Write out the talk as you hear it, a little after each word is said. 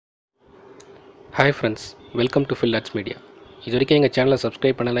Hi friends, welcome to Phil Arts Media. இது வரைக்கும் எங்கள் சேனலை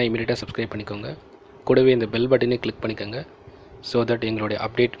சப்ஸ்கிரைப் பண்ணலாம், இமீடியட்டாக சப்ஸ்கிரைப் பண்ணிக்கோங்க. கூடவே இந்த பெல் பட்டனை கிளிக் பண்ணிக்கோங்க. ஸோ தட் எங்களுடைய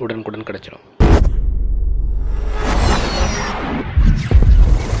அப்டேட் உடனுக்குடன் கிடச்சிடும்.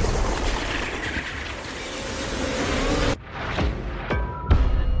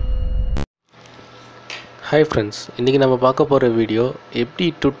 ஹாய் ஃப்ரெண்ட்ஸ், இன்றைக்கி நம்ம பார்க்க போகிற வீடியோ எப்படி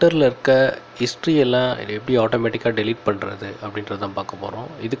ட்விட்டரில் இருக்க ஹிஸ்ட்ரியெல்லாம் எப்படி ஆட்டோமேட்டிக்காக டெலீட் பண்ணுறது அப்படின்றது தான் பார்க்க போகிறோம்.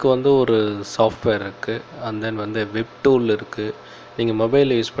 இதுக்கு ஒரு சாஃப்ட்வேர் இருக்குது, அண்ட் தென் வெப் டூல் இருக்குது. நீங்கள்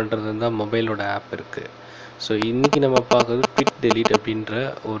மொபைலில் யூஸ் பண்ணுறது இருந்தால் மொபைலோட ஆப் இருக்குது. ஸோ இன்றைக்கி நம்ம பார்க்குறது ட்விட் டெலீட் அப்படின்ற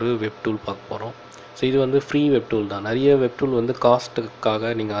ஒரு வெப் டூல் பார்க்க போகிறோம். ஸோ இது ஃப்ரீ வெப் டூல் தான். நிறைய வெப் டூல்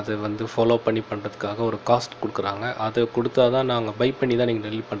காஸ்ட்டுக்காக நீங்கள் அதை ஃபாலோ பண்ணி பண்ணுறதுக்காக ஒரு காஸ்ட் கொடுக்குறாங்க. அதை கொடுத்தா தான் நாங்கள் பை பண்ணி தான் நீங்கள்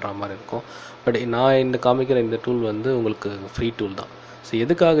டெலீட் பண்ணுற மாதிரி இருக்கும். பட் நான் காமிக்கிற இந்த டூல் உங்களுக்கு ஃப்ரீ டூல் தான். ஸோ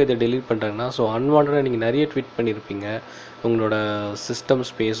எதுக்காக இதை டெலீட் பண்ணுறாங்கன்னா, ஸோ அன்வான்டாக நீங்கள் நிறைய ட்வீட் பண்ணியிருப்பீங்க. உங்களோட சிஸ்டம்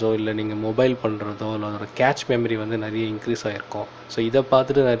ஸ்பேஸோ இல்லை நீங்கள் மொபைல் பண்ணுறதோ இல்லை அதோட கேட்ச் மெமரி நிறைய இன்க்ரீஸ் ஆகிருக்கும். ஸோ இதை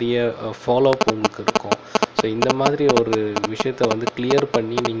பார்த்துட்டு நிறைய ஃபாலோ அப் உங்களுக்கு இருக்கும். ஸோ இந்த மாதிரி ஒரு விஷயத்தை கிளியர்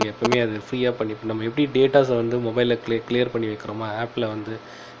பண்ணி நீங்கள் எப்போவுமே அது ஃப்ரீயாக பண்ணி நம்ம எப்படி டேட்டாஸை மொபைலில் கிளியர் பண்ணி வைக்கிறோமோ, ஆப்பில்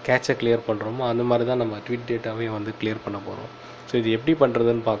கேட்சை கிளியர் பண்ணுறோமோ, அந்த மாதிரி தான் நம்ம ட்வீட் டேட்டாவே கிளியர் பண்ண போகிறோம். ஸோ இது எப்படி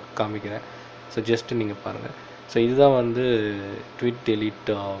பண்ணுறதுன்னு காமிக்கிறேன். ஸோ ஜஸ்ட்டு நீங்கள் பாருங்கள். ஸோ இதுதான் ட்வீட் டெலீட்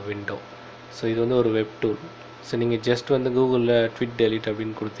விண்டோ. ஸோ இது ஒரு வெப் டூல். ஸோ நீங்கள் ஜஸ்ட் கூகுளில் ட்வீட் டெலீட்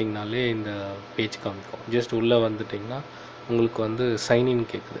அப்படின்னு கொடுத்தீங்கனாலே இந்த பேஜ் காமிக்கும். ஜஸ்ட் உள்ளே வந்துட்டிங்கன்னா உங்களுக்கு சைன்இன்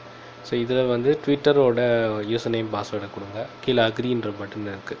கேட்குது. ஸோ இதில் ட்விட்டரோட யூசர் நேம் பாஸ்வேர்டை கொடுங்க. கீழே அக்ரின்ற பட்டன்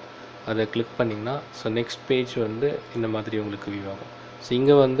இருக்குது, அதை கிளிக் பண்ணிங்கன்னா ஸோ நெக்ஸ்ட் பேஜ் இந்த மாதிரி உங்களுக்கு வியூ ஆகும். ஸோ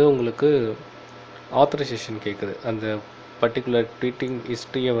இங்கே உங்களுக்கு ஆத்தரைசேஷன் கேட்குது. அந்த பர்டிகுலர் ட்வீட்டிங்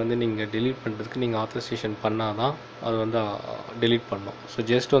ஹிஸ்ட்ரியை நீங்கள் டெலீட் பண்ணுறதுக்கு நீங்கள் ஆத்தரைசேஷன் பண்ணால் தான் அது டெலீட் பண்ணணும். ஸோ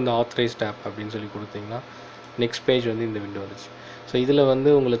ஜஸ்ட் ஆத்தரைஸ்ட் ஆப் அப்படின்னு சொல்லி கொடுத்தீங்கன்னா நெக்ஸ்ட் பேஜ் இந்த விண்டோ வந்துச்சு. ஸோ இதில்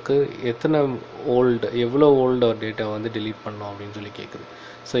உங்களுக்கு எவ்வளோ ஓல்டு டேட்டா டெலீட் பண்ணணும் அப்படின்னு சொல்லி கேட்குது.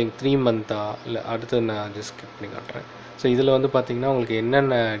 ஸோ 3 மந்த்தா இல்லை அடுத்து நான் ஜஸ்ட் ஸ்கிப் பண்ணி காட்டுறேன். ஸோ இதில் பார்த்தீங்கன்னா உங்களுக்கு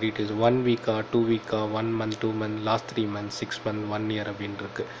என்னென்ன டீட்டெயில்ஸ் 1 வீக்கா 2 வீக்கா 1 month 2 month last 3 month 6 month 1 year அப்படின்னு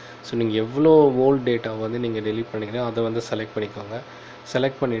இருக்குது. ஸோ நீங்கள் எவ்வளோ ஓல்டு டேட்டா நீங்கள் டெலீட் பண்ணிக்கிறீங்களோ அதை செலக்ட் பண்ணிக்கோங்க.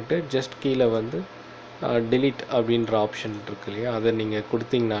 செலக்ட் பண்ணிவிட்டு ஜஸ்ட் கீழே டெலீட் அப்படின்ற ஆப்ஷன் இருக்குது இல்லையா, அதை நீங்கள்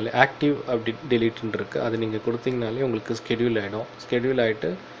கொடுத்தீங்கனாலே ஆக்டிவ் அப்படி டெலீட்னு இருக்குது. அதை நீங்கள் கொடுத்தீங்கனாலே உங்களுக்கு ஸ்கெடியூல் ஆகிடும். ஸ்கெடியூல் ஆகிட்டு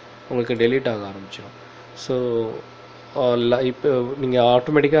உங்களுக்கு டெலீட் ஆக ஆரம்பிச்சிடும். ஸோ இப்போ நீங்கள்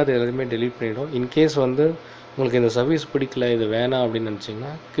ஆட்டோமேட்டிக்காக அது எல்லாத்தையுமே டெலீட் பண்ணிவிடும். இன்கேஸ் உங்களுக்கு இந்த சர்வீஸ் பிடிக்கல, இது வேணாம் அப்படின்னு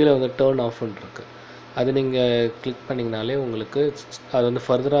நினச்சிங்கன்னா கீழே டர்ன் ஆஃப்னு இருக்குது. அது நீங்கள் கிளிக் பண்ணிங்கனாலே உங்களுக்கு அது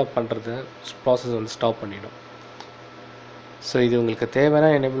ஃபர்தராக பண்ணுறது ப்ராசஸ் ஸ்டாப் பண்ணிவிடும். ஸோ இது உங்களுக்கு தேவைன்னா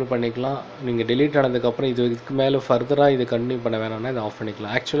எனேபிள் பண்ணிக்கலாம். நீங்கள் டெலீட் ஆனதுக்கப்புறம் இதுக்கு மேலே ஃபர்தராக இது கண்டினியூ பண்ண வேணாம்னா இதை ஆஃப்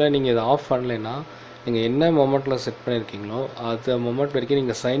பண்ணிக்கலாம். ஆக்சுவலாக நீங்கள் இதை ஆஃப் பண்ணலைன்னா நீங்கள் என்ன மொமெண்ட்டில் செட் பண்ணியிருக்கீங்களோ அது மொமெண்ட் வரைக்கும்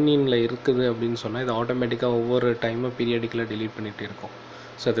நீங்கள் சைன்இனில் இருக்குது அப்படின்னு சொன்னால் இது ஆட்டோமேட்டிக்காக ஒவ்வொரு டைமும் பீரியடிக்கலாக டெலீட் பண்ணிகிட்டே இருக்கும்.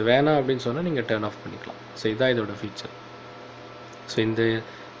 ஸோ அது வேணாம் அப்படின்னு சொன்னால் நீங்கள் டர்ன் ஆஃப் பண்ணிக்கலாம். ஸோ இதுதான் இதோட ஃபீச்சர். ஸோ இந்த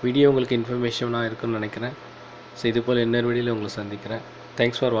வீடியோ உங்களுக்கு இன்ஃபர்மேஷனாக இருக்குன்னு நினைக்கிறேன். ஸோ இது போல் இன்னொரு வீடியோவில் உங்களை சந்திக்கிறேன்.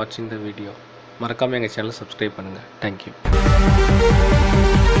 தேங்க்ஸ் ஃபார் வாட்சிங் த வீடியோ. மறக்காமல் எங்கள் சேனலை சப்ஸ்கிரைப் பண்ணுங்கள். தேங்க்யூ.